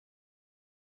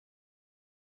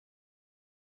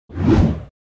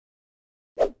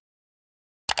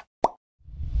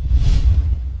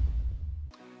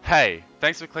Hey,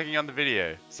 thanks for clicking on the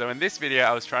video. So in this video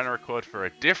I was trying to record for a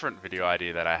different video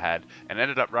idea that I had and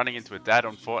ended up running into a dad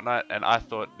on Fortnite, and I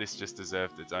thought this just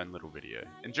deserved its own little video.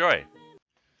 Enjoy!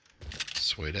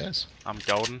 Sweet as. I'm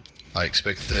golden. I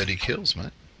expect 30 kills,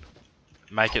 mate.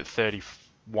 Make it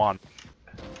 31.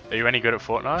 Are you any good at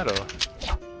Fortnite or?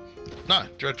 No,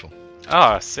 dreadful.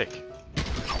 Oh, sick.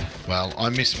 Well, I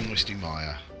miss Moisty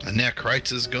Maya. And now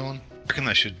Crates is gone. I reckon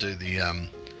they should do the,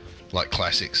 like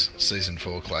classics, season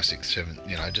 4 classics, 7,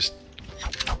 you know, just...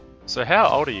 So how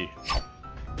old are you?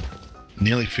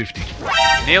 Nearly 50.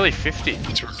 Nearly 50?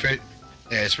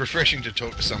 It's refreshing to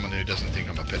talk to someone who doesn't think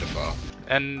I'm a pedophile.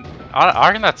 And I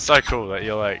reckon that's so cool that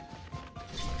you're like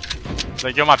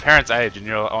you're my parents' age and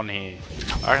you're on here.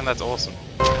 I reckon that's awesome.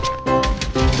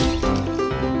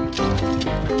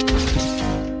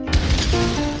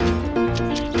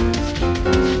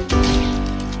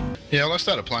 Yeah, well, I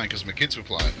started playing because my kids were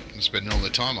playing and spending all their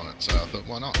time on it, so I thought,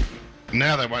 why not?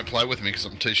 Now they won't play with me because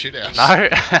I'm too shit house. No.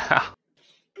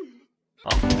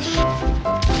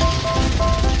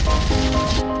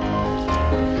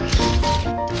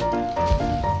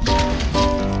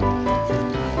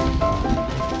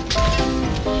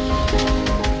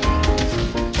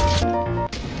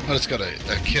 I just got a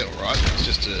kill, right? It's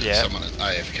just someone at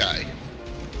AFK.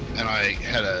 And I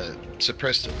had a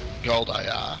suppressed gold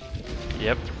AR.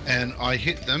 Yep. And I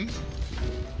hit them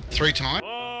 3 times.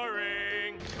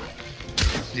 Boring.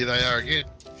 Here they are again.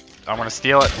 I'm gonna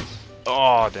steal it.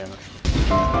 Oh, damn it.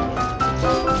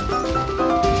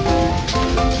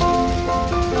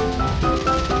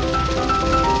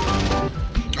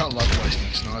 I love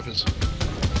wasting snipers.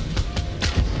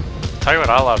 Tell you what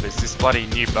I love is this bloody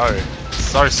new bow.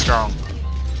 So strong.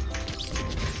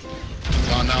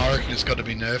 Oh no, I reckon it's got to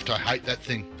be nerfed. I hate that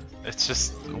thing. It's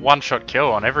just one-shot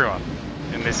kill on everyone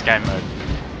in this game mode.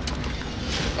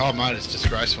 Oh mate, it's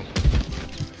disgraceful.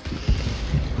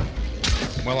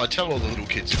 Well, I tell all the little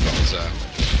kids if I was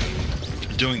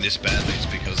doing this badly, it's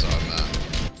because I'm,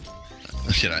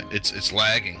 you know, it's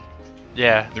lagging.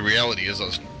 Yeah. The reality is I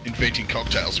was inventing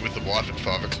cocktails with the wife at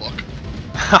 5 o'clock.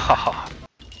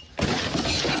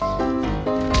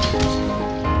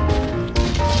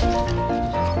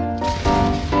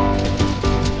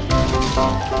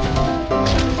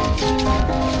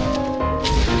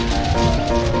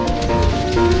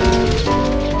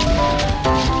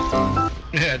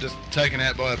 Yeah, just taken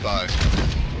out by a bow.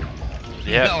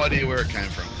 Yeah. No idea where it came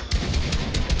from.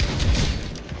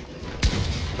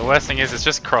 The worst thing is it's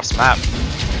just cross-map.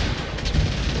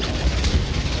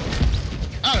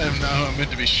 I don't even know who I'm meant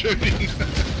to be shooting.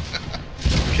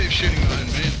 Keep shooting my own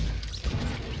men.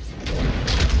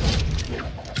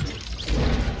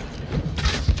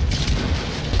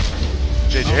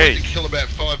 GG. I went to kill about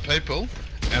 5 people,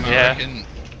 and I reckon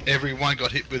everyone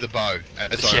got hit with a bow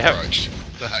as I approached.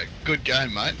 So, good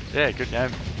game, mate. Yeah, good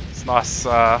game. It's nice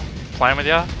playing with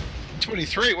you.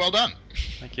 23, well done.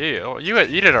 Thank you. Oh, you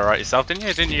did alright yourself, didn't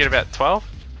you? Didn't you get about 12?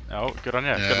 Oh, good on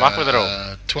you. Good luck with it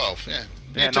all. 12, yeah.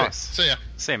 Yeah, nice. See ya.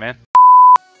 See you, man.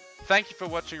 Thank you for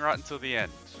watching right until the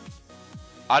end.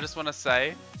 I just want to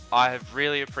say, I have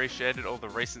really appreciated all the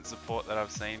recent support that I've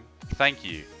seen. Thank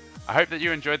you. I hope that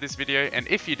you enjoyed this video, and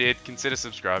if you did, consider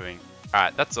subscribing.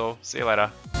 Alright, that's all. See you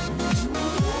later.